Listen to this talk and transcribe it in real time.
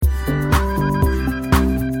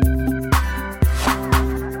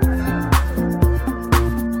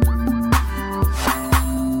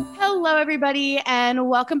everybody, and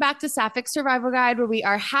welcome back to Sapphic Survival Guide, where we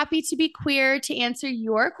are happy to be queer to answer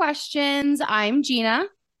your questions. I'm Gina,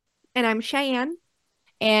 And I'm Cheyenne.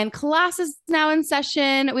 and class is now in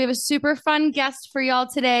session. We have a super fun guest for y'all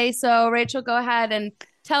today. So, Rachel, go ahead and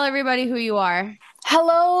tell everybody who you are.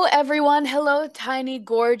 Hello, everyone. Hello, tiny,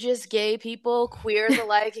 gorgeous, gay people, queers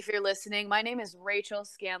alike, if you're listening. My name is Rachel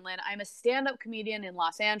Scanlon. I'm a stand-up comedian in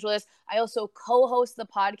Los Angeles. I also co-host the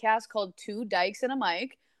podcast called Two Dykes and a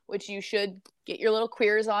Mic, which you should get your little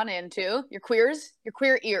queers on into. Your queer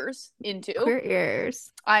ears into. Queer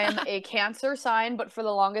ears. I am a Cancer sign, but for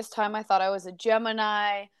the longest time, I thought I was a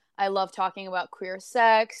Gemini. I love talking about queer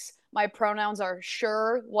sex. My pronouns are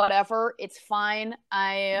sure, whatever. It's fine.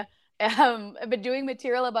 I've been doing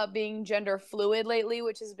material about being gender fluid lately,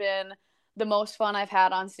 which has been the most fun I've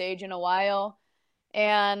had on stage in a while.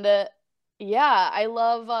 And yeah, I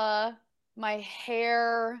love my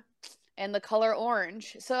hair and the color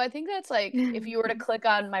orange. So I think that's like, if you were to click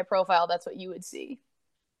on my profile, that's what you would see.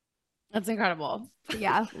 That's incredible.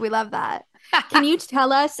 Yeah, we love that. Can you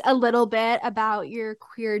tell us a little bit about your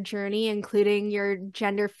queer journey, including your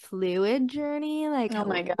gender fluid journey? Like, Oh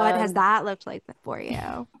my what has God. that looked like for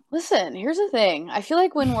you? Listen, here's the thing. I feel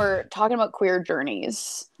like when we're talking about queer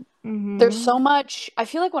journeys, there's Mm-hmm. so much. I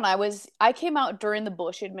feel like I came out during the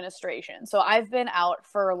Bush administration. So I've been out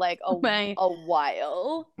for like Right. a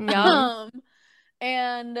while. Yep.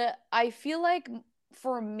 And I feel like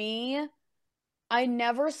for me, I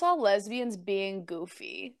never saw lesbians being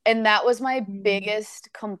goofy. And that was my biggest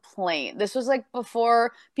complaint. This was like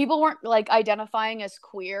before people weren't like identifying as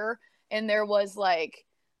queer, and there was like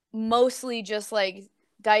mostly just like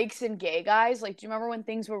dykes and gay guys. Like, do you remember when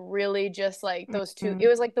things were really just like those two? Mm-hmm. It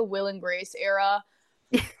was like the Will and Grace era.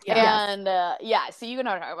 Yeah. Yes. And yeah, so you know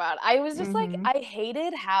what I'm talking about. I was just like, Mm-hmm. I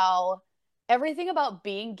hated how everything about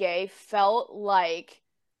being gay felt like.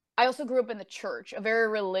 I also grew up in the church, a very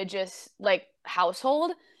religious like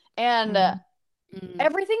household, and Mm-hmm.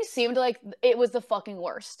 everything seemed like it was the fucking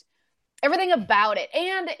worst. Everything about it,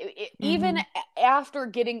 and even Mm-hmm. after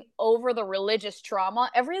getting over the religious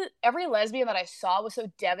trauma, every lesbian that I saw was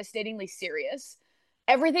so devastatingly serious.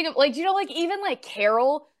 Everything, like, you know, like even like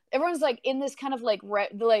Carol, everyone's like in this kind of like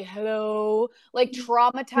like hello, like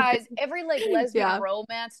traumatized. Every like lesbian Yeah.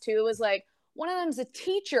 romance too was like one of them's a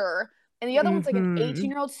teacher and the other one's like an Mm-hmm.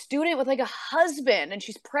 18-year-old student with like a husband and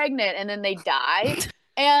she's pregnant and then they die.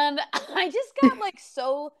 And I just got like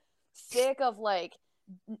so sick of like,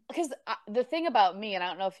 because the thing about me, and I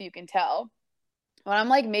don't know if you can tell, when I'm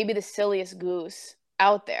like maybe the silliest goose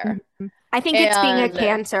out there. Mhm. I think it's being a And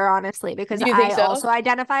Cancer, honestly, because you think I so? also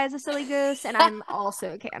identify as a silly goose and I'm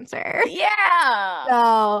also a Cancer. Yeah.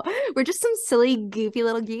 So we're just some silly, goofy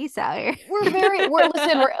little geese out here.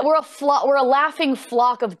 We're a laughing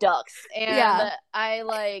flock of ducks. And Yeah.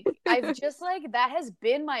 I've just like, that has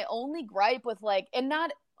been my only gripe with like, and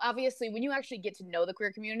not obviously when you actually get to know the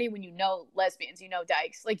queer community, when you know lesbians, you know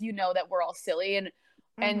dykes, like you know that we're all silly.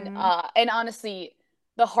 Hmm. And honestly,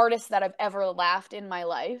 the hardest that I've ever laughed in my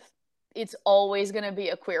life, it's always gonna be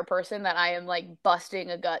a queer person that I am like busting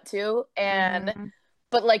a gut to. And Hmm.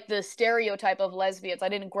 but like the stereotype of lesbians, I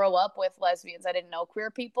didn't grow up with lesbians. I didn't know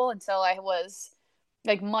queer people until I was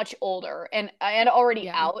like much older and I had already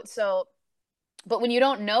Yeah. out. So, but when you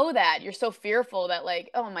don't know that, you're so fearful that like,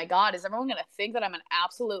 oh my God, is everyone gonna think that I'm an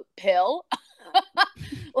absolute pill?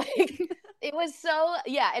 Like it was so,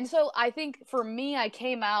 yeah. And so I think for me, I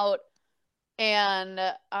came out and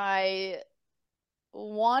I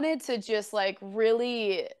wanted to just like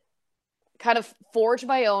really kind of forge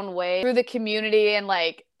my own way through the community. And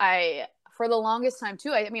like I for the longest time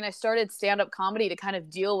too, I mean I started stand-up comedy to kind of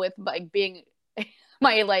deal with like being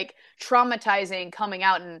my like traumatizing coming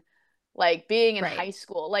out and like being in Right. high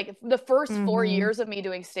school. Like the first four Hmm. years of me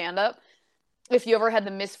doing stand-up, if you ever had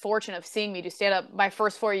the misfortune of seeing me do stand-up, my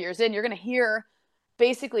first 4 years in, you're gonna hear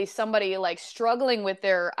basically somebody like struggling with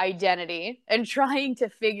their identity and trying to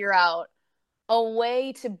figure out a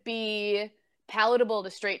way to be palatable to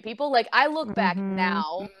straight people. Like I look back Hmm.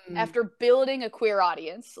 now Mm. after building a queer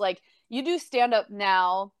audience, like you do stand up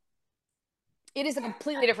now, it is a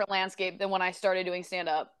completely different landscape than when I started doing stand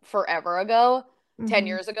up forever ago, 10 Hmm.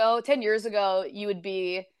 years ago. 10 years ago, you would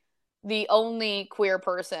be the only queer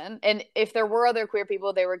person. And if there were other queer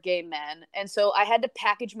people, they were gay men. And so I had to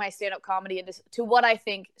package my stand up comedy into to what I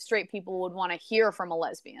think straight people would want to hear from a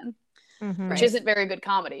lesbian, which Hmm. Right. isn't very good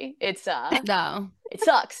comedy. No. It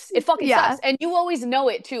sucks. It fucking Yeah. sucks. And you always know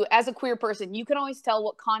it too. As a queer person, you can always tell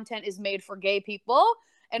what content is made for gay people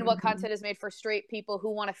and what Hmm. content is made for straight people who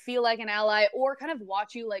want to feel like an ally or kind of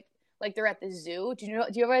watch you like they're at the zoo. Do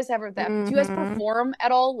you guys ever that? Do you guys Hmm. perform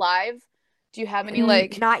at all live? Do you have any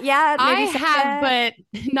like? Not yet. I Maybe have, someday.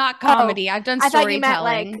 but not comedy. I've done I thought you meant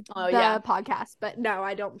like storytelling. Oh the yeah, podcast, but no,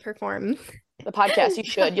 I don't perform. the podcast. You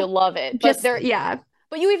should. You'll love it. But Just there, yeah,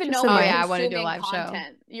 but you even just know a when Oh you're bit. yeah, I want to do a consuming live show.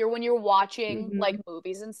 content. When you're watching like Mhm.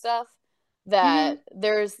 movies and stuff, Mhm. that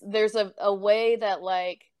there's a way that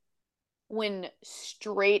like when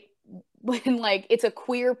straight when like it's a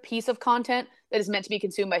queer piece of content that is meant to be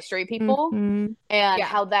consumed by straight people, Mhm. and Yeah.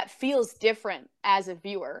 how that feels different as a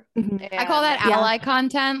viewer. Mhm. I call that And Yeah. ally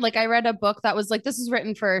content. Like I read a book that was like, this is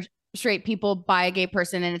written for straight people by a gay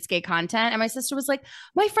person and it's gay content. And my sister was like,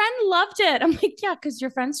 my friend loved it. I'm like, yeah, because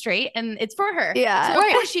your friend's straight and it's for her. Yeah. So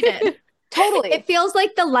of course she did. totally. It feels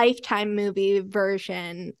like the Lifetime movie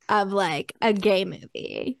version of like a gay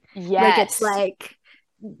movie. Like it's Yes. like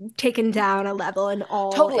taken down a level in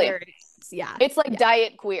all Totally. areas. Yeah. It's like Yeah.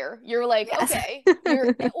 diet queer. You're like, Yes. okay,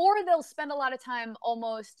 or they'll spend a lot of time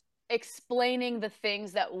almost explaining the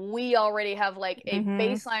things that we already have like a Mhm.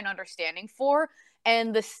 baseline understanding for,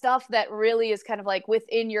 and the stuff that really is kind of like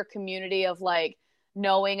within your community of like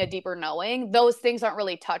knowing a deeper knowing, those things aren't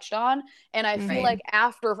really touched on. And I feel Mhm. like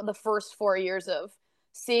after the first 4 years of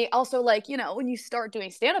seeing, also like, when you start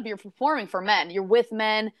doing stand-up, you're performing for men, you're with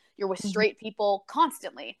men, you're with Mhm. straight people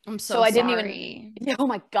constantly. I'm so I sorry. didn't even, oh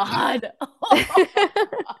my God. I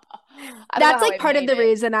don't know That's how like I part of made the it.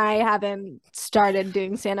 reason I haven't started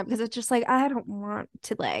doing stand up, because it's just like I don't want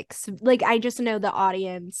to like I just know the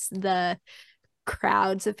audience, the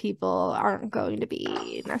crowds of people aren't going to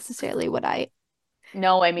be necessarily what I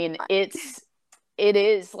No, I mean, want. it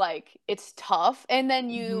is like, it's tough. And then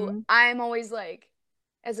Mhm. I'm always like,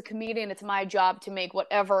 as a comedian, it's my job to make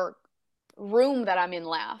whatever room that I'm in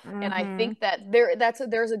laugh. And I Mhm. think that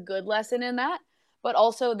there's a good lesson in that, but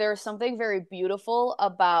also there's something very beautiful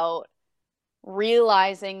about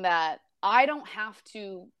realizing that I don't have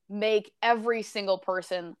to make every single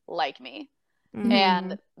person like me.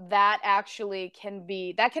 And Mhm. that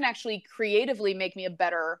can actually creatively make me a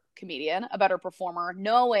better comedian, a better performer,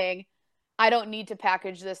 knowing I don't need to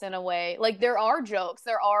package this in a way. Like there are jokes,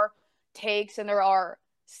 there are takes, and there are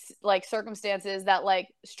like circumstances that like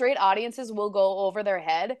straight audiences will go over their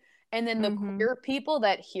head, and then the Mhm. queer people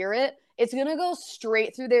that hear it, it's going to go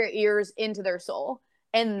straight through their ears into their soul.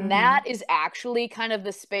 And that Mhm. is actually kind of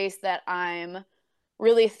the space that I'm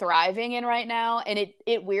really thriving in right now. And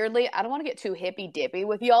it weirdly, I don't want to get too hippy dippy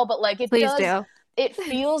with y'all, but like Please do. it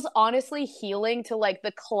feels honestly healing to like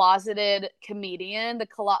the closeted comedian,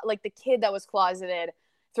 like the kid that was closeted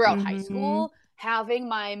throughout high Mhm. school, having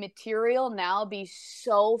my material now be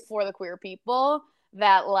so for the queer people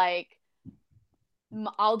that like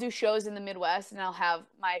I'll do shows in the Midwest and I'll have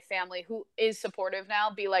my family who is supportive now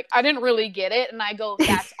be like, I didn't really get it. And I go,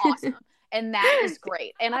 that's awesome. And that is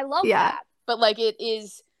great. And I love Yeah. that. But like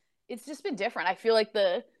it's just been different. I feel like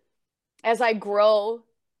as I grow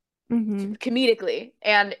Mhm. comedically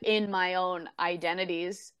and in my own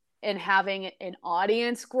identities and having an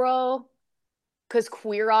audience grow, because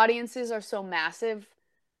queer audiences are so massive,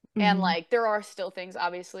 and Mhm. like there are still things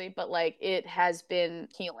obviously, but like it has been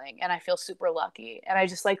healing and I feel super lucky, and I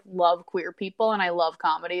just like love queer people and I love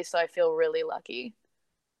comedy, so I feel really lucky.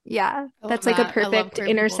 Yeah, I love that's like a that. I love perfect queer people too.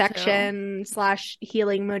 intersection slash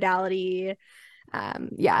healing modality.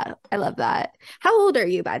 Yeah, I love that. How old are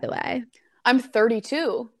you, by the way? I'm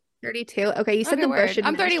 32. 32. Okay, you said Okay, the word. Bush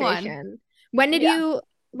I'm 31. administration. When did Yeah,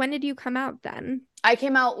 you come out then? I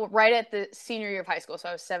came out right at the senior year of high school, so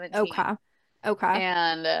I was 17. Okay. Okay.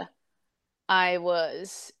 And I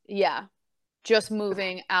was, yeah, just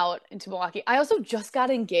moving out into Milwaukee. I also just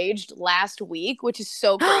got engaged last week, which is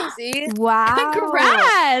so crazy. Wow.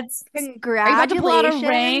 Congrats. Are you about to pull out a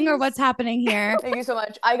ring or what's Congratulations. happening here? Thank you so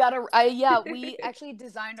much. Yeah, we actually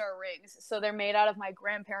designed our rings. So they're made out of my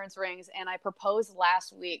grandparents' rings, and I proposed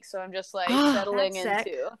last week. So I'm just like Oh, settling That's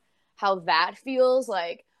sick. into how that feels.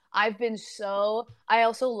 Like I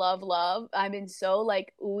also love love. I've been so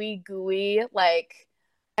like ooey gooey, like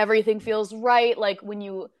everything feels right. Like when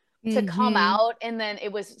you to come mm-hmm. out and then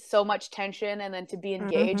it was so much tension, and then to be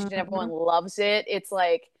engaged and everyone Mhm. loves it. It's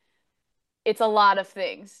like it's a lot of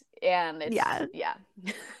things, and it's Yeah. yeah.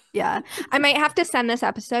 Yeah. I might have to send this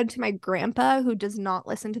episode to my grandpa, who does not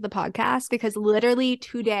listen to the podcast, because literally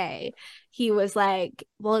today he was like,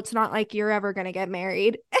 well, it's not like you're ever going to get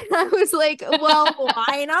married. And I was like, well,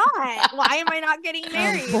 why not? Why am I not getting Oh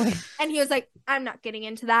married? boy. And he was like, I'm not getting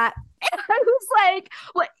into that. And I was like,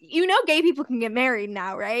 what? You know, gay people can get married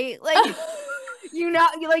now, right? Like,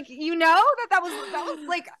 that was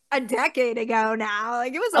like a decade ago now.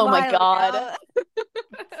 Like, it was a Oh my while God. ago.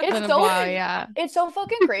 It's been a while, yeah. It's so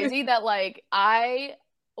fucking crazy that like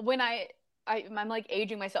when I'm like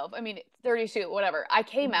aging myself. I mean, 32, whatever. I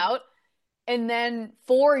came Mhm. out And then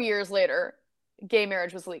 4 years later, gay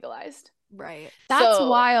marriage was legalized. Right. That's So,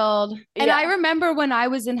 wild. And yeah. I remember when I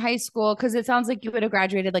was in high school, because it sounds like you would have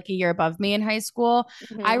graduated like a year above me in high school.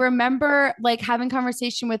 I Mhm. remember like having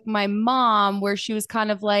conversation with my mom where she was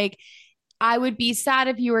kind of like, I would be sad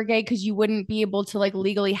if you were gay because you wouldn't be able to like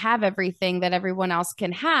legally have everything that everyone else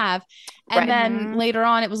can have. And Right. then later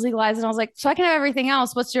on it was legalized and I was like, so I can have everything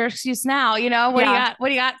else. What's your excuse now? You know, what do you got? What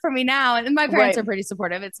do you got for me now? And my parents Right. are pretty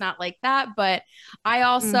supportive. It's not like that, but I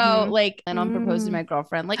also like, and I'm proposing to my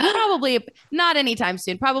girlfriend, like probably not anytime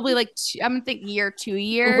soon, probably like I'm thinking year, 2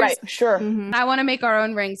 years. Right. Sure. I want to make our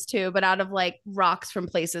own rings too, but out of like rocks from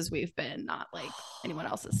places we've been, not like anyone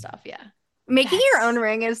else's stuff. Yeah. Making your own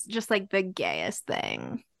ring is just like the gayest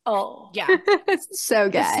thing. Oh. Yeah. It's so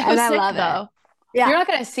gay. It's so and I sick, love though. it. Yeah. You're not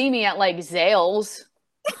going to see me at like Zales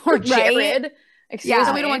or Jared. Excuse Yeah, me.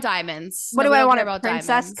 so we don't want diamonds. What No, do we I don't want? care A about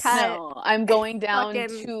princess diamonds. cut? No, I'm going down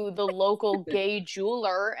Fucking- to the local gay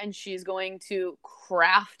jeweler and she's going to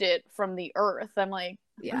craft it from the earth. I'm like,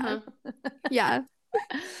 Yeah. Yeah.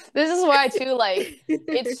 this is why too, like,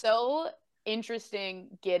 it's so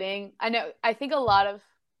interesting getting, I think a lot of,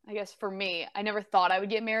 I guess for me, I never thought I would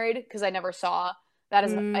get married because I never saw that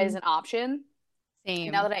as an option.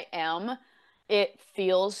 Same. Now that I am, it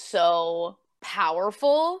feels so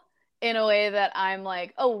powerful in a way that I'm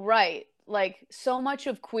like, oh, right. Like, so much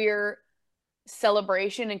of queer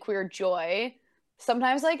celebration and queer joy,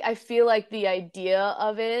 sometimes, like, I feel like the idea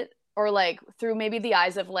of it, or like through maybe the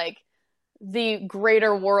eyes of like the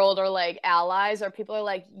greater world or like allies, or people are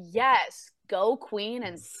like, yes, go queen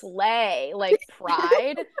and slay, like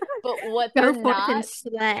pride. But what they're not,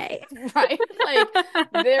 slay. right? Like,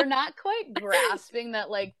 they're not quite grasping that,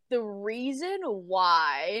 like, the reason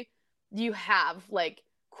why you have like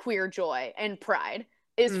queer joy and pride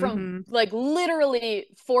is from like literally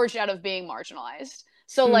forged out of being marginalized.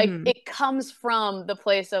 So like it comes from the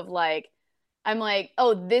place of like, I'm like,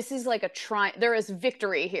 oh, this is like there is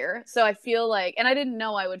victory here. So I feel like, and I didn't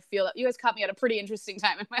know I would feel that. You guys caught me at a pretty interesting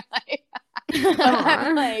time in my life. But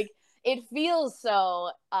I'm like, it feels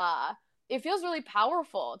so, it feels really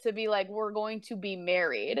powerful to be like, we're going to be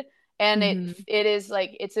married. And it is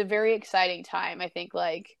like, it's a very exciting time. I think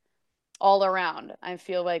like all around, I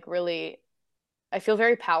feel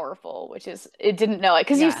very powerful, which is, it didn't know it.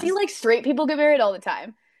 Cause you see like straight people get married all the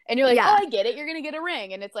time. And you're like, oh, I get it. You're going to get a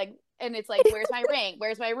ring. And it's like, where's my ring?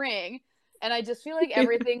 Where's my ring? And I just feel like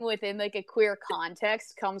everything within like a queer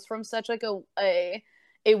context comes from such like a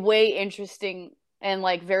way interesting and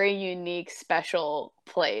like very unique, special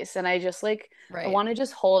place. And I just like, I want to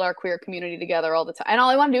just hold our queer community together all the time. And all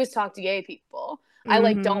I want to do is talk to gay people. I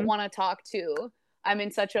like don't want to talk to, I'm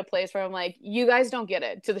in such a place where I'm like, you guys don't get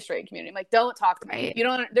it, to the straight community. I'm like, don't talk to me. You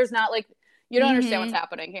don't, there's not like, you don't understand what's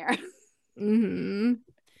happening here.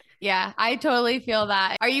 Yeah, I totally feel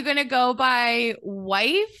that. Are you going to go by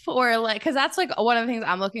wife or like, because that's like one of the things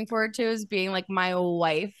I'm looking forward to is being like my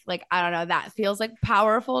wife. Like, I don't know, that feels like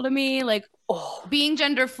powerful to me. Like, being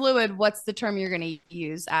gender fluid, what's the term you're going to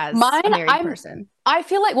use as a married person? I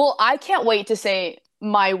feel like, well, I can't wait to say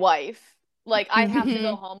my wife. Like, I have to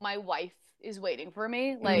go home. My wife is waiting for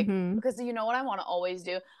me, like, because you know what I want to always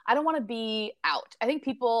do? I don't want to be out. I think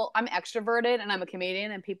I'm extroverted and I'm a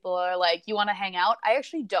comedian and people are like, you want to hang out? I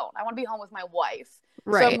actually don't. I want to be home with my wife.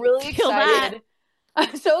 So I'm really excited.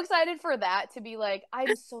 I'm so excited for that, to be like,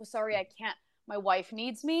 I'm so sorry I can't. My wife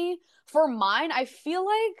needs me. For mine, I feel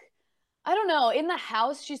like, I don't know, in the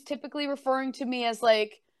house, she's typically referring to me as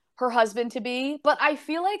like her husband to be, but I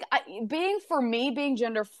feel like being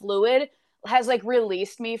gender fluid has like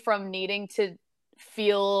released me from needing to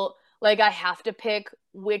feel like I have to pick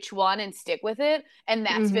which one and stick with it. And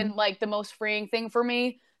that's been like the most freeing thing for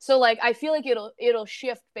me. So like, I feel like it'll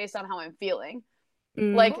shift based on how I'm feeling.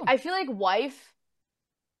 Like, I feel like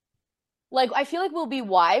I feel like we'll be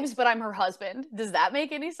wives, but I'm her husband. Does that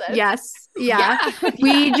make any sense? Yes. Yeah.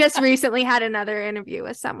 We just recently had another interview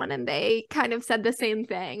with someone and they kind of said the same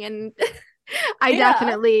thing. And I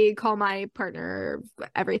definitely call my partner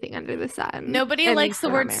everything under the sun. Nobody likes the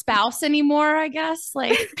word spouse anymore, I guess.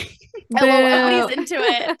 Like, nobody's into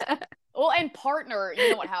it. Well, and partner,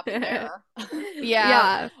 you know what happened there.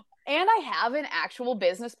 Yeah. And I have an actual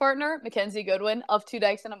business partner, Mackenzie Goodwin, of Two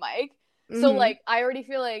Dykes and a Mic. So, like, I already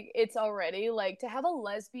feel like it's already, like, to have a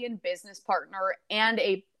lesbian business partner and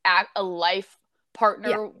a life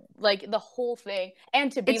partner, like, the whole thing,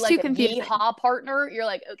 and to be, like, a yeehaw partner, you're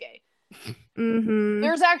like, okay.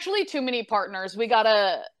 There's actually too many partners. We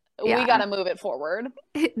gotta move it forward.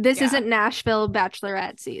 This isn't Nashville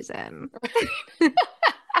Bachelorette season.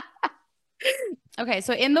 Okay,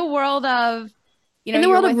 so in the world of, in the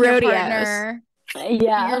world of rodeos,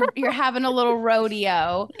 Yeah. You're having a little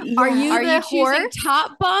rodeo. Are you Are the you choosing horse?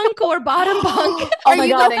 top bunk or bottom bunk? Oh Are my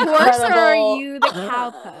you God, the horse or are incredible. you the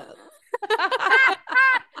cowpoke?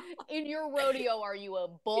 In your rodeo, are you a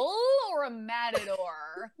bull or a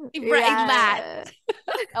matador? Right, that.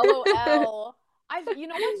 LOL. You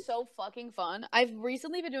know what's so fucking fun? I've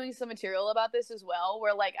recently been doing some material about this as well,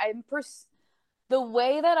 where like the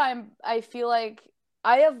way that I feel like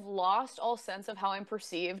I have lost all sense of how I'm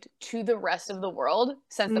perceived to the rest of the world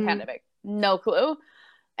since the pandemic. No clue.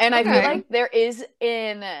 And I feel like there is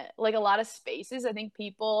in like a lot of spaces, I think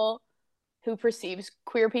people who perceives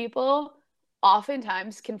queer people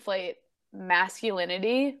oftentimes conflate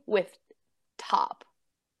masculinity with top.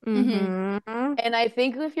 Mm-hmm. And I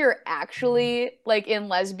think if you're actually like in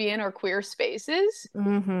lesbian or queer spaces,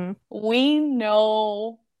 Mm-hmm. we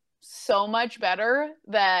know so much better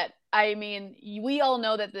that I mean, we all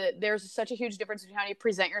know that there's such a huge difference between how you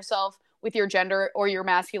present yourself with your gender or your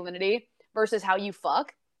masculinity versus how you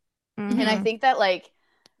fuck. Mm-hmm. And I think that like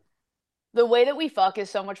the way that we fuck is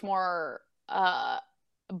so much more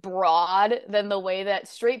broad than the way that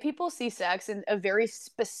straight people see sex in a very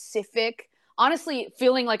specific, honestly,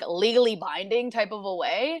 feeling like legally binding type of a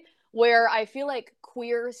way, where I feel like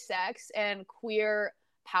queer sex and queer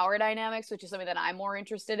power dynamics, which is something that I'm more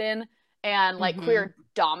interested in, and like queer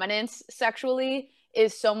dominance sexually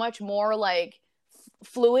is so much more like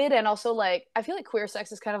fluid. And also like I feel like queer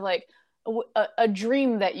sex is kind of like a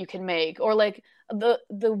dream that you can make, or like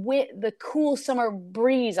the cool summer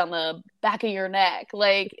breeze on the back of your neck,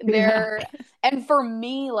 like they're and for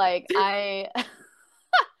me like I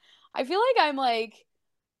feel like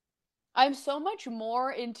I'm so much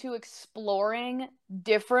more into exploring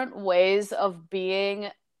different ways of being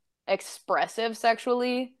expressive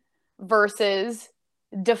sexually versus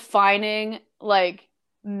defining like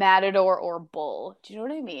matador or bull. Do you know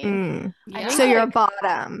what I mean? Yeah. So you're a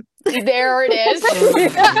bottom. There it is.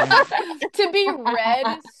 To be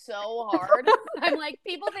read so hard. I'm like,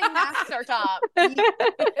 people think masks are top.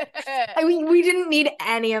 I mean, we didn't need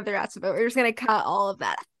any of the rest of it. We're just gonna cut all of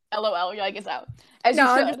that. LOL, you're like, it's out. As you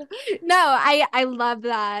should. I love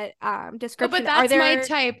that description. But that's my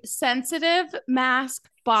type. Sensitive, mask,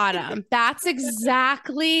 bottom. That's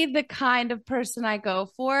exactly the kind of person I go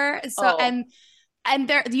for. So and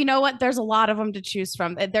there, you know what? There's a lot of them to choose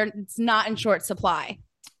from. It's not in short supply.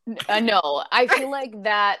 No, I feel like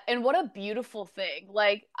that, and what a beautiful thing.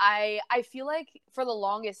 Like I feel like for the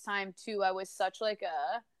longest time too, I was such like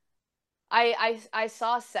a I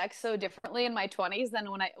saw sex so differently in my 20s than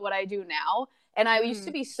what I do now. And I used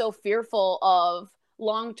to be so fearful of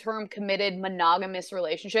long-term committed monogamous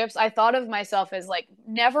relationships. I thought of myself as like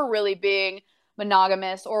never really being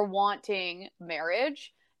monogamous or wanting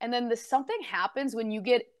marriage. And then something happens when you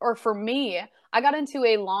get, or for me, I got into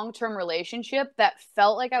a long-term relationship that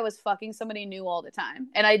felt like I was fucking somebody new all the time.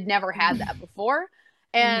 And I'd never had that before.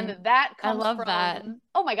 And that comes from, that.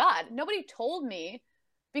 Oh my God, nobody told me,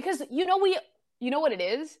 because you know what it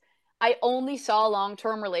is? I only saw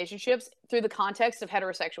long-term relationships through the context of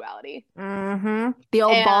heterosexuality. The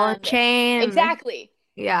old ball and chain. Exactly.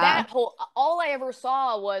 Yeah. That whole, all I ever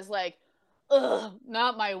saw was like, ugh,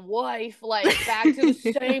 not my wife, like back to the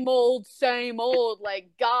same old,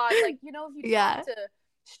 like God, like, you know, if you talk to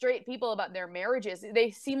straight people about their marriages, they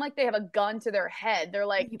seem like they have a gun to their head. They're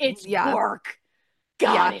like, it's work.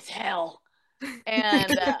 God, it's hell.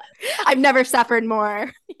 And I've never suffered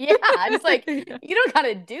more. Yeah, it's like, you don't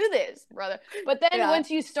gotta do this, brother. But then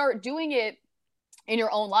once you start doing it in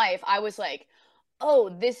your own life, I was like,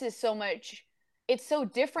 oh, this is so much, it's so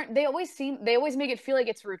different. They always make it feel like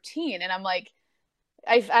it's routine. And I'm like,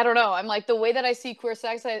 I don't know. I'm like, the way that I see queer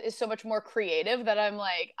sex is so much more creative that I'm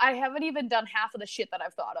like, I haven't even done half of the shit that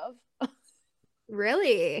I've thought of.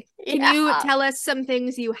 Really? Can you tell us some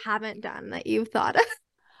things you haven't done that you've thought of?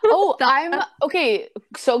 Oh, I'm okay.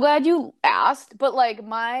 So glad you asked. But like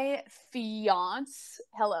my fiance,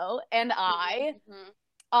 and I,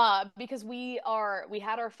 because we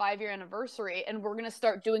had our 5-year anniversary, and we're gonna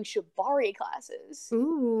start doing shibari classes.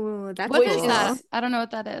 Ooh, that's what is that? I don't know what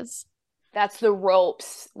that is. That's the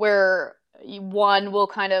ropes where one will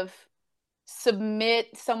kind of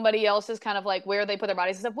submit somebody else's kind of like where they put their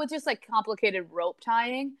bodies and stuff with just like complicated rope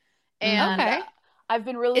tying. And I've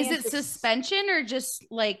been really Is it suspension or just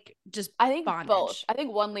I think bondage? Both. I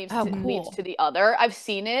think one leads to the other. I've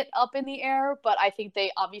seen it up in the air, but I think they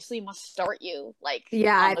obviously must start you like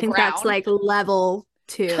I think ground. That's like level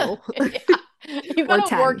 2. You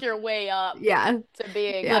gotta work your way up to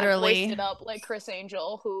being literally wasted up like Chris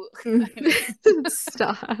Angel, who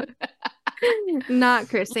stop. Not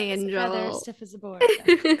Chris Light as a feather, Angel. stiff as a board.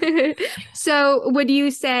 So would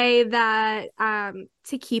you say that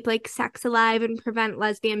to keep like sex alive and prevent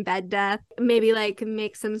lesbian bed death, maybe like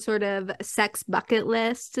make some sort of sex bucket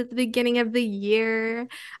list at the beginning of the year?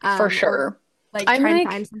 For Or sure. like I'm try and like,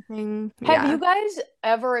 find something. have Yeah. you guys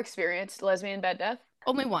ever experienced lesbian bed death?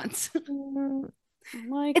 Only once. I'm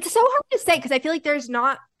like, It's so hard to say because I feel like there's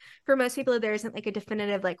not, for most people, there isn't like a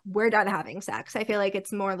definitive, like, we're done having sex. I feel like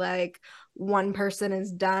it's more like one person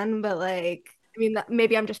is done, but like, I mean,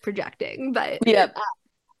 maybe I'm just projecting, but yep.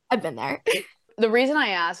 I've been there. The reason I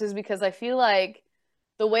ask is because I feel like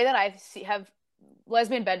the way that have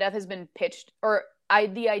lesbian bed death has been pitched, or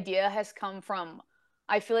the idea has come from,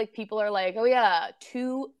 I feel like people are like, oh yeah,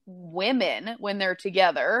 two women when they're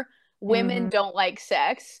together, women don't like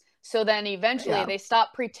sex. So then eventually they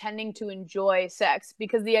stop pretending to enjoy sex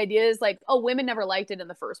because the idea is like, oh, women never liked it in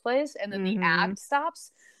the first place. And then the act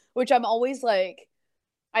stops, which I'm always like,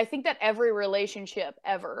 I think that every relationship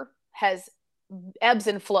ever has ebbs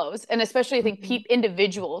and flows. And especially I think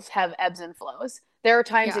individuals have ebbs and flows. There are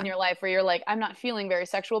times in your life where you're like, I'm not feeling very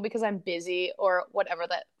sexual because I'm busy or whatever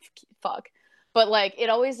that fuck. But like,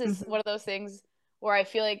 it always is one of those things where I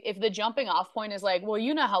feel like if the jumping off point is like, well,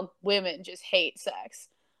 you know how women just hate sex.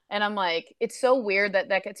 And I'm like, it's so weird that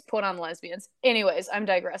that gets put on lesbians. Anyways, I'm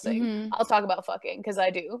digressing. I'll talk about fucking because I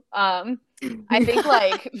do. I think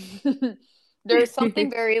like there's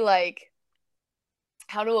something very like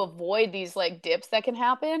how to avoid these like dips that can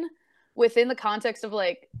happen within the context of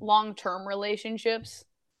like long-term relationships.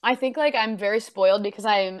 I think like I'm very spoiled because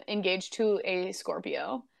I'm engaged to a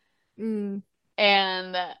Scorpio. And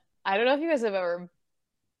I don't know if you guys have ever,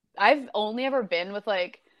 I've only ever been with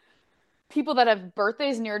like people that have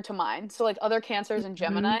birthdays near to mine. So like other Cancers and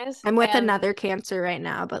Geminis. I'm with and another Cancer right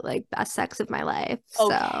now, but like best sex of my life. So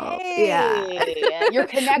okay. yeah. You're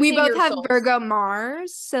connecting We both your have souls. Virgo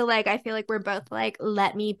Mars. So like I feel like we're both like,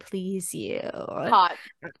 let me please you. Hot.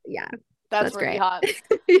 Yeah. That's really great. hot.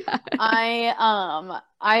 Yeah. I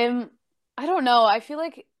don't know. I feel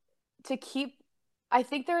like to keep, I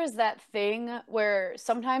think there is that thing where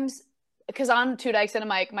sometimes, because on Two Dykes and a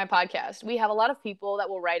Mic, my podcast, we have a lot of people that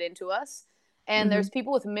will write into us, and there's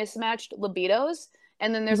people with mismatched libidos,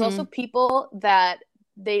 and then there's also people that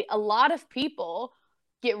a lot of people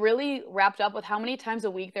get really wrapped up with how many times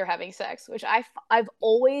a week they're having sex, which I've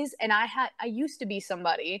always, and I used to be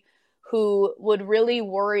somebody who would really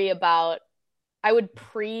worry about, I would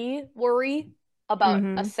pre-worry about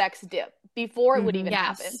a sex dip before it would even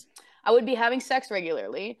happen. I would be having sex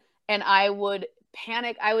regularly and I would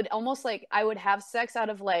panic. I would almost like, I would have sex out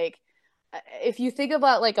of like, if you think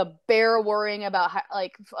about like a bear worrying about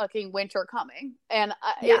like fucking winter coming. And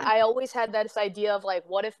I always had this idea of like,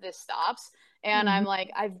 what if this stops? And I'm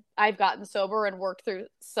like, I've gotten sober and worked through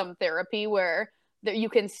some therapy where that you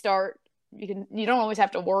don't always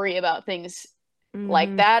have to worry about things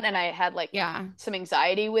like that. And I had like some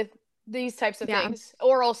anxiety with these types of things,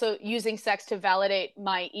 or also using sex to validate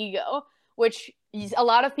my ego, which a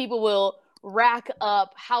lot of people will rack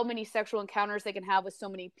up how many sexual encounters they can have with so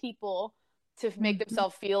many people to make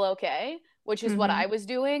themselves feel okay, which is what I was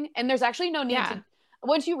doing. And there's actually no need to,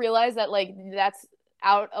 once you realize that like that's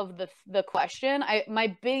out of the question,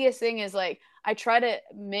 my biggest thing is like I try to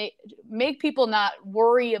make people not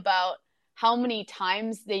worry about how many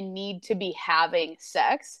times they need to be having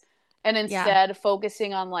sex, and instead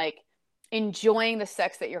focusing on like enjoying the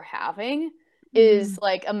sex that you're having is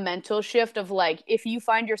like a mental shift of like, if you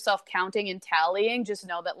find yourself counting and tallying, just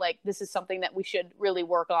know that like this is something that we should really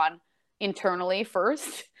work on internally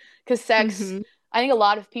first. Because sex, I think a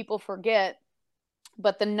lot of people forget,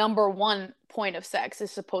 but the number one point of sex is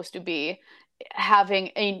supposed to be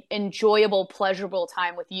having an enjoyable, pleasurable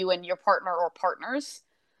time with you and your partner or partners.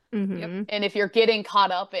 And if you're getting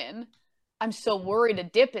caught up in, I'm so worried a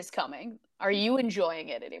dip is coming, are you enjoying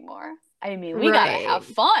it anymore? I mean, we gotta have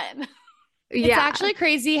fun. It's actually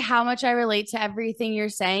crazy how much I relate to everything you're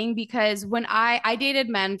saying, because when I dated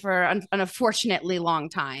men for an unfortunately long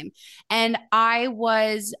time, and I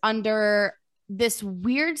was under this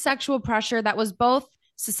weird sexual pressure that was both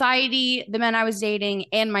society, the men I was dating,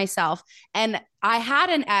 and myself. And I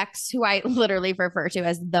had an ex who I literally refer to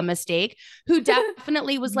as the mistake, who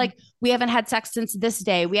definitely was like, we haven't had sex since this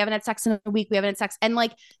day. We haven't had sex in a week. We haven't had sex. And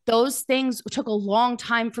like those things took a long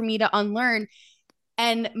time for me to unlearn.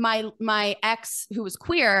 And my ex, who was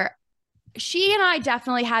queer, she and I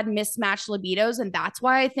definitely had mismatched libidos. And that's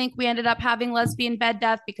why I think we ended up having lesbian bed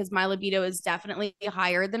death, because my libido is definitely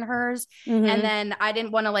higher than hers. And then I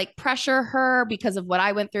didn't want to like pressure her because of what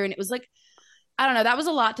I went through. And it was like, I don't know, that was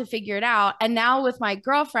a lot to figure it out. And now with my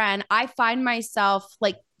girlfriend, I find myself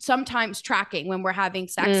like sometimes tracking when we're having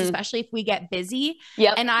sex, especially if we get busy.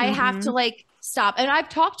 Yep. And I have to like stop. And I've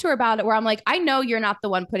talked to her about it where I'm like, I know you're not the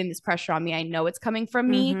one putting this pressure on me. I know it's coming from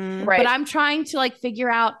me, Right. but I'm trying to like figure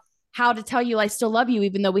out how to tell you I still love you,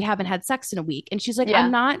 even though we haven't had sex in a week. And she's like,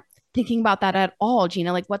 I'm not thinking about that at all,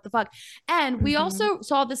 Gina. Like, what the fuck? And we also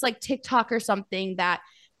saw this like TikTok or something that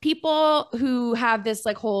people who have this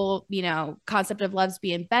like whole, you know, concept of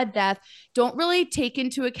lesbian bed death don't really take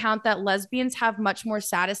into account that lesbians have much more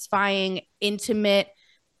satisfying, intimate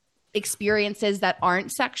experiences that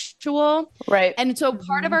aren't sexual. Right. And so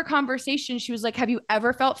part of our conversation, she was like, have you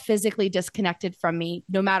ever felt physically disconnected from me,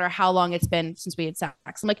 no matter how long it's been since we had sex?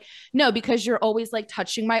 I'm like, no, because you're always like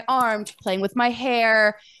touching my arm, playing with my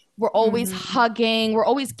hair. We're always hugging. We're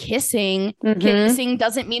always kissing. Kissing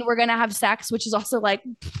doesn't mean we're going to have sex, which is also like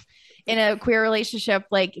in a queer relationship,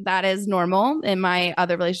 like that is normal. In my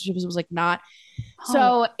other relationships, it was like not.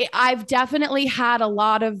 So I've definitely had a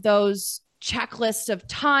lot of those checklists of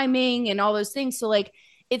timing and all those things. So like,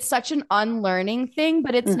 it's such an unlearning thing,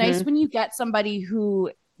 but it's nice when you get somebody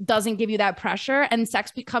who doesn't give you that pressure, and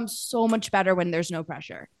sex becomes so much better when there's no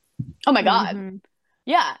pressure. Oh my God.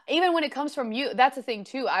 Yeah. Even when it comes from you, that's the thing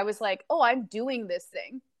too. I was like, oh, I'm doing this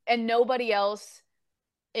thing and nobody else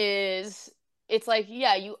is. It's like,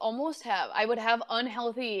 yeah, you almost have, I would have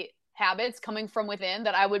unhealthy habits coming from within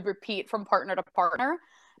that I would repeat from partner to partner.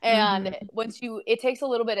 And once it takes a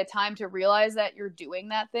little bit of time to realize that you're doing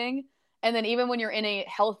that thing. And then even when you're in a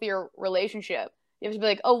healthier relationship, you have to be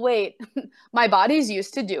like, oh, wait, my body's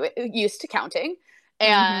used to counting.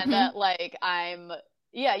 And like,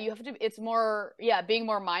 you have to, it's more, being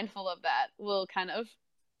more mindful of that will kind of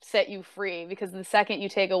set you free, because the second you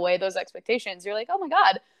take away those expectations, you're like, oh my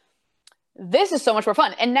God, this is so much more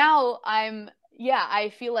fun. And now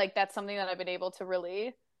I feel like that's something that I've been able to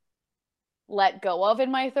really let go of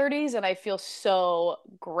in my 30s, and I feel so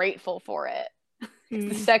grateful for it.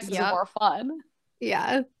 The sex is more fun.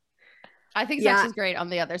 Yeah. I think sex is great on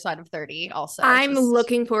the other side of 30 also. I'm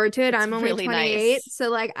looking forward to it. I'm only really 28, nice. so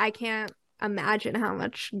like I can't imagine how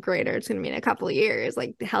much greater it's gonna be in a couple of years.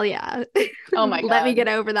 Like, hell yeah. Oh my God. Let me get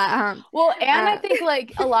over that hump. Well, and I think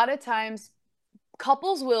like a lot of times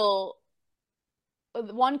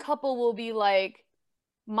one couple will be like,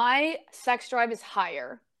 my sex drive is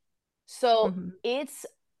higher. So it's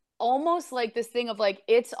almost like this thing of like,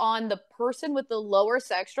 it's on the person with the lower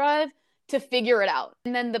sex drive to figure it out.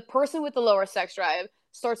 And then the person with the lower sex drive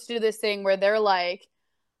starts to do this thing where they're like,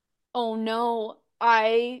 oh no,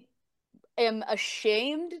 I am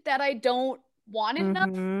ashamed that I don't want enough.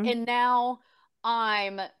 And now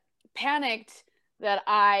I'm panicked that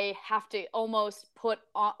I have to almost put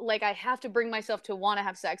on, like, I have to bring myself to want to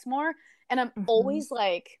have sex more. And I'm always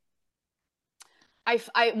like,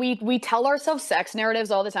 we tell ourselves sex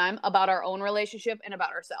narratives all the time about our own relationship and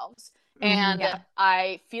about ourselves. And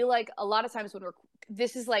I feel like a lot of times when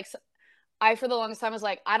for the longest time was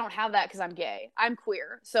like, I don't have that because I'm gay. I'm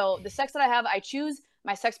queer. So the sex that I have, I choose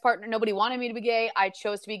my sex partner. Nobody wanted me to be gay. I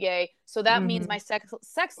chose to be gay. So that means my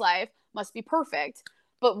sex life must be perfect.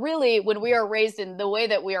 But really, when we are raised in the way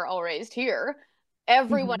that we are all raised here,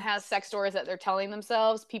 everyone has sex stories that they're telling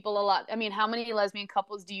themselves. I mean, how many lesbian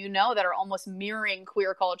couples do you know that are almost mirroring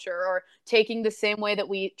queer culture or taking the same way that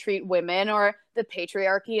we treat women or the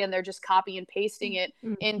patriarchy, and they're just copy and pasting it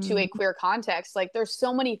into a queer context? Like, there's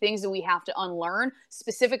so many things that we have to unlearn,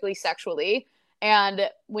 specifically sexually. And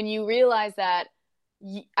when you realize that,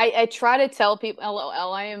 I try to tell people,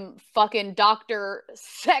 LOL, I am fucking Dr.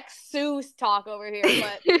 Sex Seuss talk over here,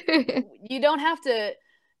 but you don't have to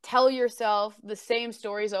tell yourself the same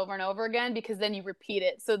stories over and over again, because then you repeat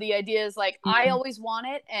it. So the idea is like, I always want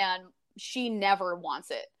it and she never wants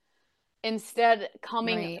it. Instead,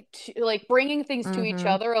 coming to like bringing things to each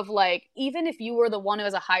other of like, even if you were the one who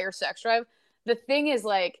has a higher sex drive, the thing is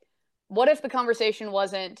like, what if the conversation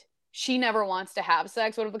wasn't, she never wants to have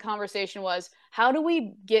sex? What if the conversation was, how do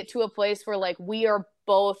we get to a place where like we are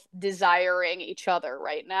both desiring each other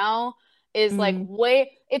right now? Is like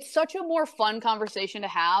it's such a more fun conversation to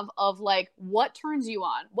have of like, what turns you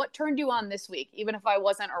on? What turned you on this week, even if I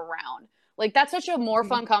wasn't around? Like, that's such a more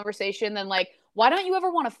fun conversation than like, why don't you ever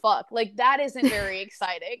want to fuck? Like, that isn't very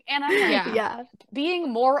exciting. And I'm like,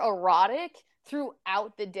 being more erotic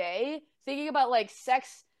throughout the day, thinking about like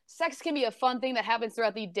sex can be a fun thing that happens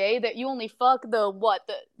throughout the day, that you only fuck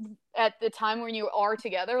at the time when you are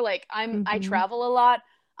together. Like, I travel a lot.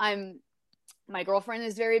 My girlfriend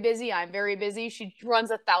is very busy. I'm very busy. She runs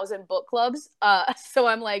 1,000 book clubs. So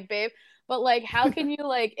I'm like, babe, but like, how can you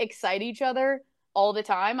like excite each other all the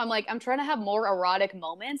time? I'm like, I'm trying to have more erotic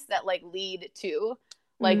moments that like lead to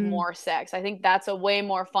like more sex. I think that's a way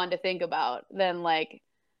more fun to think about than like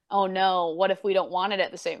oh no, what if we don't want it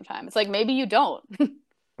at the same time? It's like, maybe you don't. Who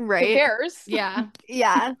Right. cares? Yeah.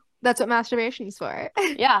 Yeah. That's what masturbation's for.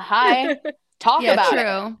 Yeah. Hi. Talk Yeah, about it.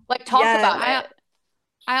 true. Like, talk Yes. about I it.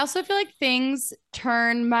 I also feel like things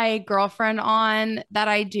turn my girlfriend on that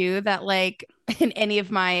I do that like in any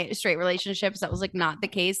of my straight relationships that was like not the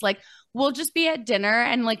case. Like we'll just be at dinner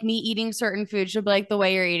and like me eating certain food, she'll be like, the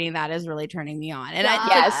way you're eating that is really turning me on. And I like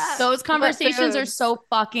Yes. those What conversations are foods? so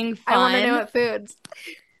fucking I want to know fun. what foods.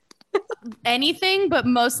 Anything but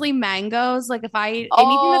mostly mangoes. Like if I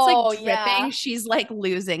anything that's Oh, like dripping, yeah. she's like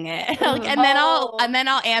losing it. Like Ugh. and then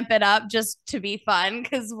I'll amp it up just to be fun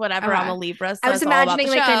because whatever, I'm a Okay. Libra, so I was it's all about imagining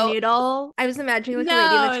the like a show. noodle. I was imagining like a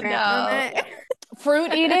Lady and the No, Tramp no. moment.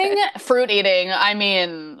 Fruit eating. I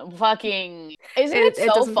mean, fucking, isn't it It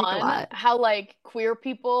so doesn't take a fun lot. how like queer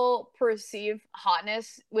people perceive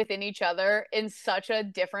hotness within each other in such a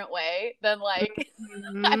different way than like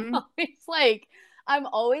Mhm. I'm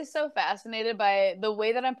always so fascinated by the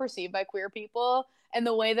way that I'm perceived by queer people, and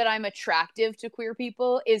the way that I'm attractive to queer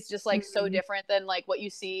people is just like so Mhm. different than like what you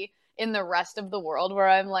see in the rest of the world, where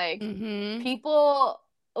I'm like, Mm-hmm. people,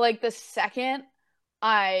 like the second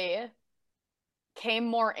I came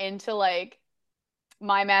more into like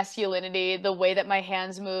my masculinity, the way that my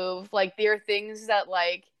hands move, like there are things that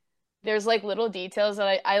like there's like little details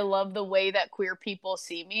that I love the way that queer people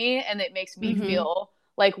see me, and it makes me Mm-hmm. feel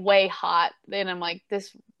like way hot. And I'm like,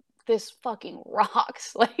 this fucking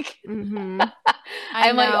rocks. Like Mhm. I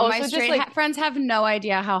I'm like know my also just straight like, friends have no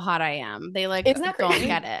idea how hot I am. They like isn't that don't crazy?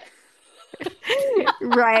 get it.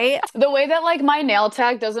 Right. The way that like my nail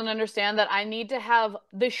tech doesn't understand that I need to have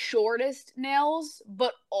the shortest nails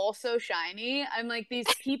but also shiny. I'm like, these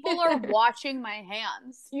people are watching my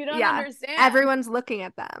hands. You don't Yeah. understand. Everyone's looking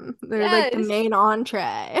at them. They're like the Yes. main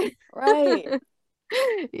entree. Right.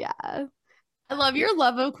 Yeah. I love your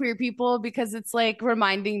love of queer people because it's like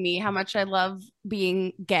reminding me how much I love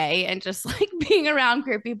being gay and just like being around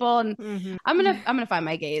queer people. And Mhm. I'm gonna find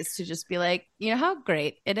my gays to just be like, you know how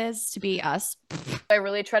great it is to be us. I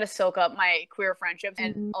really try to soak up my queer friendships,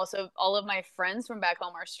 and Mhm. also all of my friends from back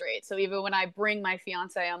home are straight. So even when I bring my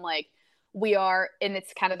fiance, I'm like, we are, and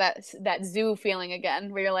it's kind of that zoo feeling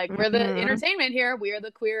again, where you're like, we're the Mhm. entertainment here, we are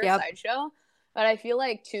the queer Yep. sideshow. But I feel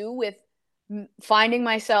like too, with finding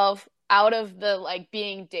myself out of the like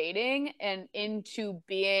being dating and into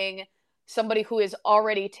being somebody who is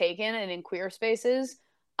already taken and in queer spaces,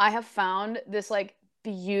 I have found this like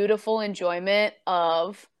beautiful enjoyment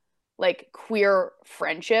of like queer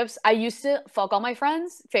friendships. I used to fuck all my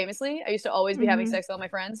friends, famously. I used to always be having Mhm. sex with all my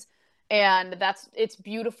friends. And it's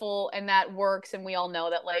beautiful, and that works, and we all know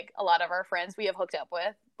that like a lot of our friends we have hooked up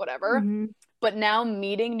with, whatever. Mhm. But now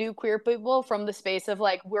meeting new queer people from the space of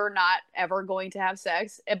like, we're not ever going to have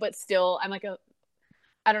sex, but still I'm like a,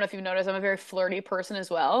 I don't know if you've noticed, I'm a very flirty person as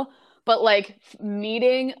well. But like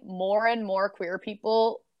meeting more and more queer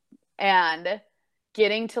people and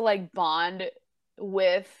getting to like bond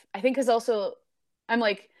with, I think, because also I'm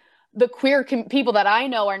like, the queer people that I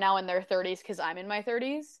know are now in their 30s because I'm in my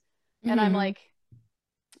 30s. And I'm Mm-hmm. like,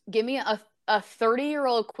 give me a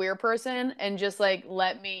 30-year-old queer person and just like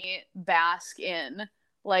let me bask in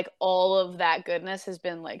like all of that goodness has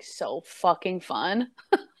been like so fucking fun.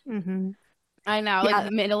 Mhm. I know, like Yeah.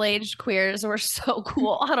 middle-aged queers were so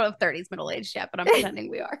cool. I don't know if 30's middle-aged yet, but I'm pretending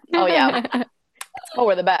we are. Oh yeah. Oh,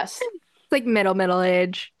 we're the best. Like middle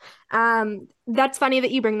age. That's funny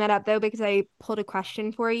that you bring that up though, because I pulled a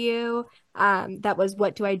question for you. That was,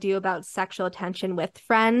 what do I do about sexual attention with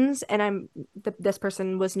friends? And this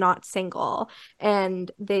person was not single, and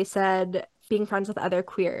they said being friends with other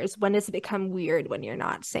queers. When does it become weird when you're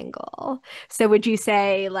not single? So would you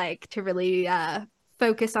say like to really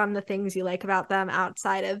focus on the things you like about them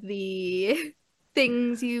outside of the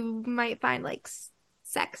things you might find like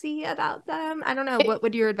sexy about them? I don't know. What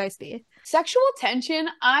would your advice be? Sexual tension,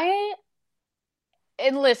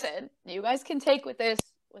 and listen, you guys can take with this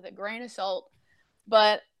with a grain of salt,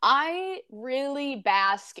 but I really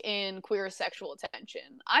bask in queer sexual tension.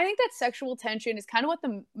 I think that sexual tension is kind of what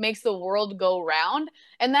makes the world go round,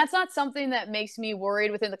 and that's not something that makes me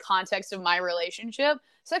worried within the context of my relationship.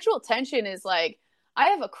 Sexual tension is like, I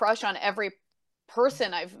have a crush on every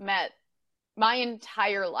person I've met my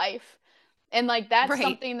entire life. And like that's Right.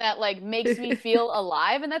 something that like makes me feel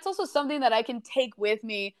alive, and that's also something that I can take with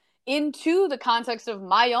me into the context of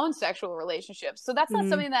my own sexual relationships. So that's not Mm,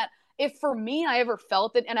 something that, if for me I ever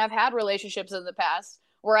felt it, and I've had relationships in the past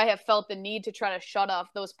where I have felt the need to try to shut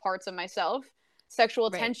off those parts of myself. Sexual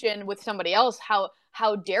Right. tension with somebody else, how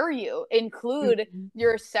dare you include mm,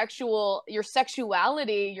 your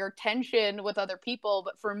sexuality, your tension with other people?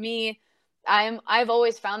 But for me, I've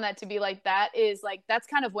always found that to be like, that is like, that's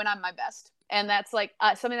kind of when I'm my best. And that's like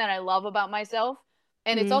something that I love about myself.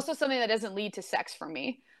 And it's also something that doesn't lead to sex for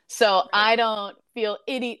me. So I don't feel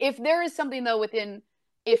if there is something though within,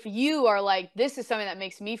 if you are like, this is something that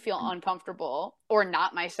makes me feel uncomfortable or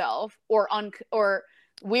not myself or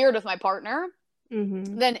weird with my partner,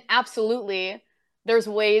 then absolutely there's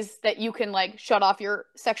ways that you can like shut off your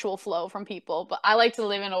sexual flow from people. But I like to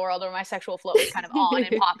live in a world where my sexual flow is kind of on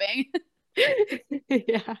and popping.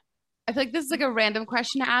 Yeah. I feel like this is like a random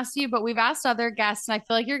question to ask you, but we've asked other guests, and I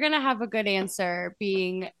feel like you're gonna have a good answer,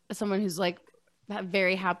 being someone who's like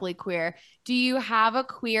very happily queer. Do you have a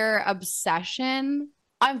queer obsession?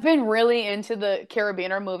 I've been really into the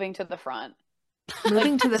carabiner moving to the front.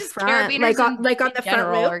 Moving to the Just front, carabiners like on in the front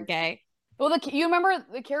general loop. are gay. Well, you remember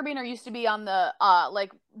the carabiner used to be on the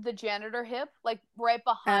like the janitor hip, like right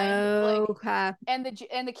behind, like, Okay. and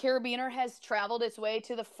the carabiner has traveled its way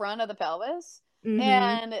to the front of the pelvis. Mm-hmm.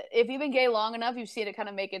 And if you've been gay long enough, you've seen it kind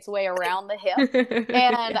of make its way around the hip.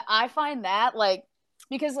 And Yeah. I find that like,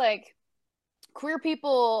 because like queer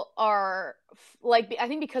people are like, I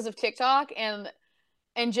think because of TikTok and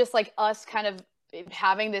just like us kind of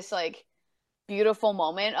having this like beautiful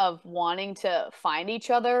moment of wanting to find each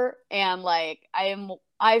other, and like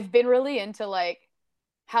I've been really into like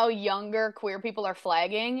how younger queer people are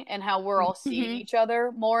flagging and how we're all seeing each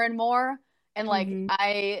other more and more. And like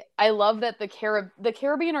Mm-hmm. I love that the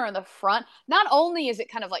carabiner in the front, not only is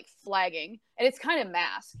it kind of like flagging and it's kind of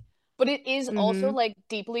masked, but it is also Mm-hmm. like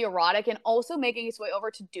deeply erotic and also making its way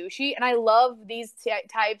over to douchey. And I love these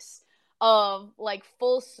types of like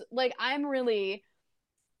like I'm really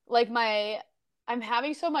like I'm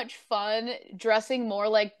having so much fun dressing more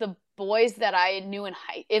like the boys that I knew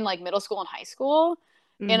in like middle school and high school,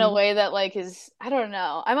 in a Mm-hmm. way that like is, I don't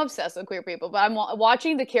know. I'm obsessed with queer people, but I'm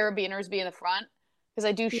watching the carabiners be in the front because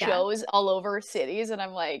I do Yeah. shows all over cities, and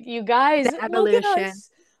I'm like, you guys, The evolution.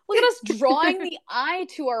 look at us drawing the eye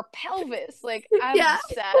to our pelvis. Like, I'm Yeah.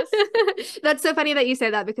 obsessed. That's so funny that you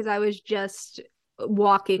say that, because I was just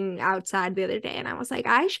walking outside the other day and I was like,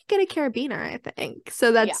 I should get a carabiner, I think. So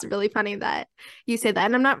Yeah. that's really funny that you say that.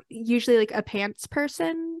 And I'm not usually like a pants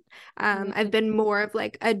person. I've been more of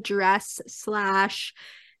like a dress slash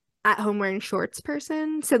at home wearing shorts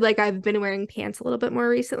person. So like I've been wearing pants a little bit more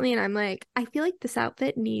recently, and I'm like, I feel like this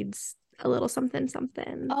outfit needs a little something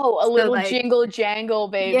something. Oh, a So little like, jingle jangle,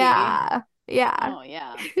 baby. yeah. Yeah. Oh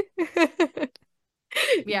yeah.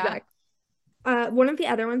 Yeah. Exactly. One of the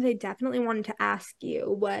other ones I definitely wanted to ask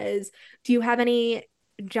you was, do you have any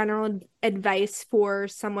general advice for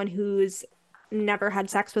someone who's never had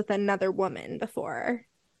sex with another woman before?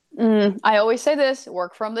 I always say this: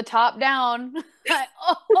 work from the top down. I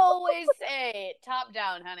always say top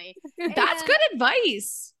down, honey. That's And good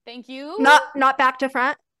advice. thank you. Not back to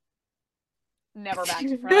front. Never back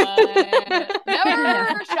to front.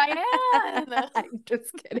 Never, Cheyenne. I'm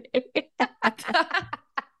just kidding.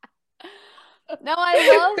 No,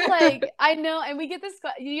 I love, like, I know, and we get this,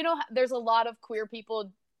 there's a lot of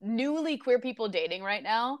newly queer people dating right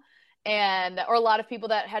now, or a lot of people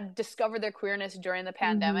that had discovered their queerness during the Mhm.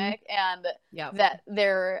 pandemic, and Yep. that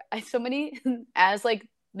there so many, as like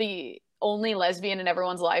the only lesbian in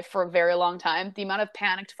everyone's life for a very long time, the amount of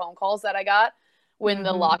panicked phone calls that I got when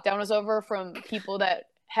the Mhm. lockdown was over from people that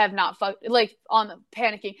have not fucked, like, on the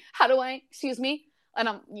panicking, how do I, excuse me? And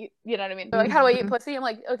you know what I mean? They're like, how do I eat Mhm. pussy? I'm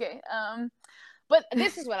like, okay, but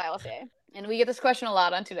this is what I will say, and we get this question a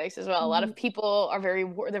lot on Today's as well. A lot of people are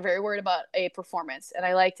they're very worried about a performance, and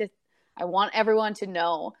I want everyone to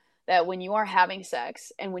know that when you are having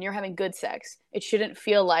sex and when you're having good sex, it shouldn't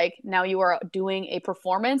feel like now you are doing a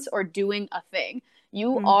performance or doing a thing.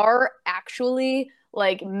 You Mhm. are actually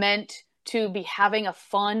like meant to be having a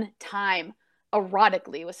fun time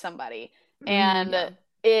erotically with somebody, and Yeah.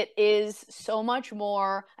 it is so much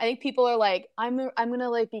more. I think people are like, I'm gonna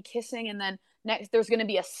like be kissing, and then next there's going to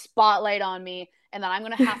be a spotlight on me, and then I'm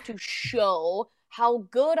going to have to show how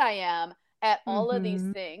good I am at all of these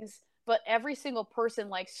Mhm. things. But every single person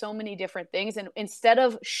likes so many different things, and instead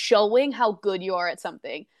of showing how good you are at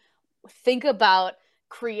something, think about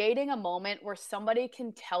creating a moment where somebody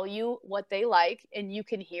can tell you what they like and you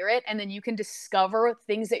can hear it, and then you can discover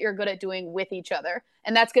things that you're good at doing with each other,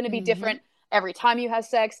 and that's going to be different every time you have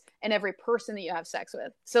sex and every person that you have sex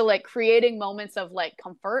with. So like creating moments of like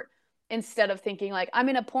comfort instead of thinking like, I'm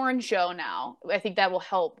in a porn show now. I think that will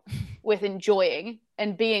help with enjoying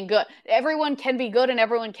and being good. Everyone can be good and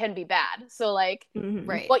everyone can be bad. So like Mhm.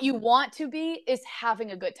 Right. what you want to be is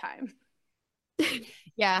having a good time.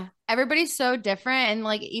 Yeah. Everybody's so different. And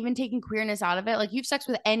like even taking queerness out of it, like you've sex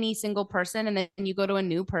with any single person and then you go to a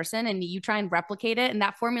new person and you try and replicate it. And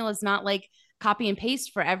that formula is not like copy and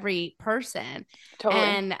paste for every person. Totally.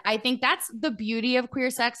 And I think that's the beauty of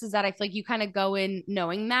queer sex is that I feel like you kind of go in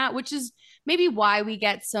knowing that, which is maybe why we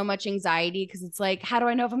get so much anxiety because it's like, how do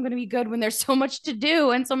I know if I'm going to be good when there's so much to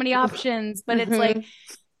do and so many options? But it's like,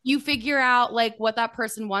 you figure out like what that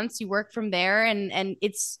person wants, you work from there, and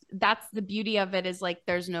that's the beauty of it is like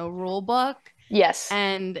there's no rule book. Yes.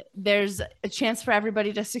 And there's a chance for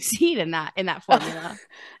everybody to succeed in that formula.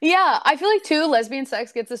 Yeah, I feel like too lesbian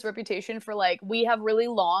sex gets this reputation for like we have really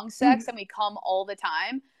long sex and we come all the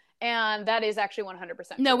time, and that is actually 100%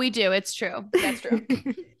 true. No, we do. It's true. That's true.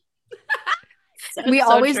 We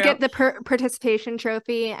always get the participation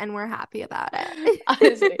trophy and we're happy about it.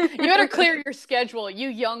 Honestly, you better clear your schedule, you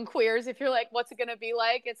young queers. If you're like, what's it going to be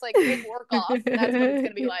like? It's like take work off. That's what it's going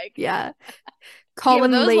to be like. Yeah. Call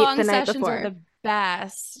them those late long the night sessions before. are the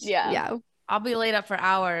best. Yeah. I'll be laid up for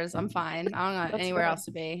hours. I'm fine. I don't got anywhere else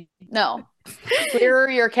to be. No. Clear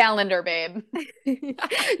your calendar, babe.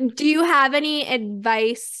 Do you have any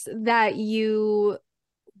advice that you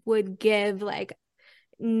would give like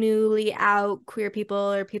newly out queer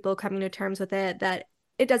people or people coming to terms with it, that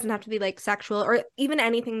it doesn't have to be like sexual or even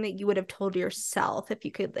anything that you would have told yourself if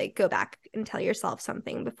you could like go back and tell yourself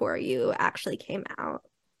something before you actually came out?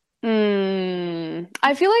 I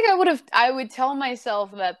feel like I would tell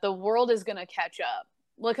myself that the world is gonna catch up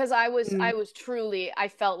because I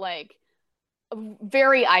felt like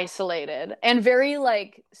very isolated and very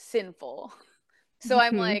like sinful. So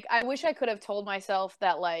I'm like, I wish I could have told myself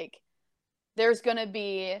that like there's gonna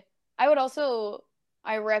be,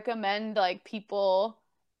 I recommend like people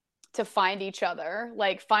to find each other.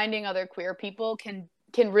 Like finding other queer people can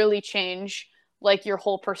really change like your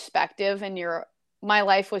whole perspective, and my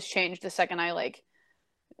life was changed the second I like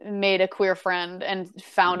made a queer friend and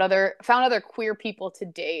found other queer people to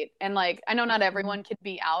date. And like I know not everyone can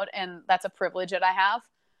be out, and that's a privilege that I have,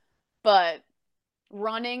 but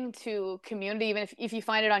running to community, even if you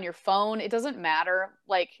find it on your phone, it doesn't matter,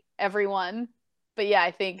 like everyone. But yeah,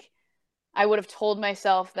 I think I would have told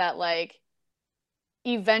myself that like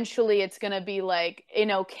eventually it's going to be like an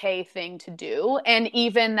okay thing to do, and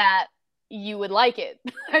even that you would like it.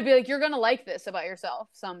 I'd be like, you're going to like this about yourself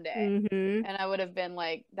someday. And I would have been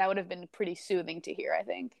like, that would have been pretty soothing to hear, I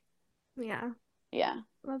think. Yeah.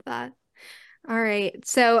 Love that. All right.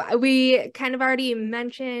 So we kind of already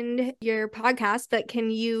mentioned your podcast, but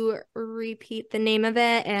can you repeat the name of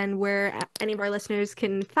it and where any of our listeners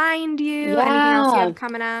can find you? Anything else you have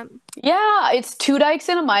coming up? Yeah, it's Two Dykes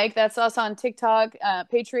and a Mic. That's us on TikTok,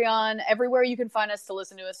 Patreon, everywhere you can find us to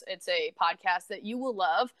listen to us. It's a podcast that you will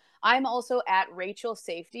love. I'm also at Rachel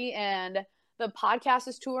Safety, and the podcast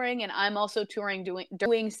is touring, and I'm also touring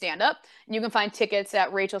doing stand-up. And you can find tickets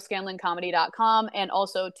at rachelscanloncomedy.com and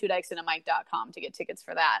also twodykesandamic.com to get tickets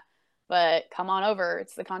for that. But come on over.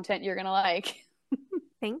 It's the content you're going to like.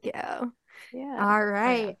 Thank you. Yeah. All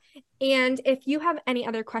right. And if you have any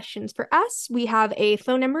other questions for us, we have a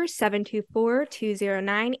phone number,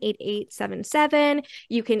 724-209-8877.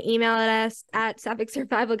 You can email us at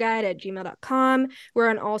sapphic@gmail.com. We're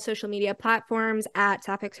on all social media platforms at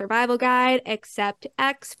Sapphic Survival Guide, except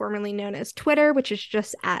X, formerly known as Twitter, which is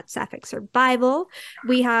just at Sapphic Survival.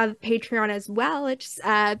 We have Patreon as well. It's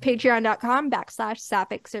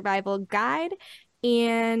patreon.com/Sapphic Survival Guide.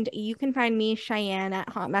 And you can find me, Cheyenne, at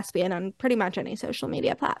Hot Mesbian on pretty much any social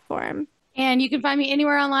media platform. And you can find me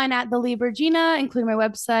anywhere online at the Libragina, including my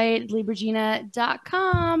website,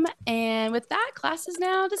 libragina.com. And with that, class is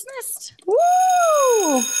now dismissed.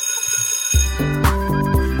 Woo!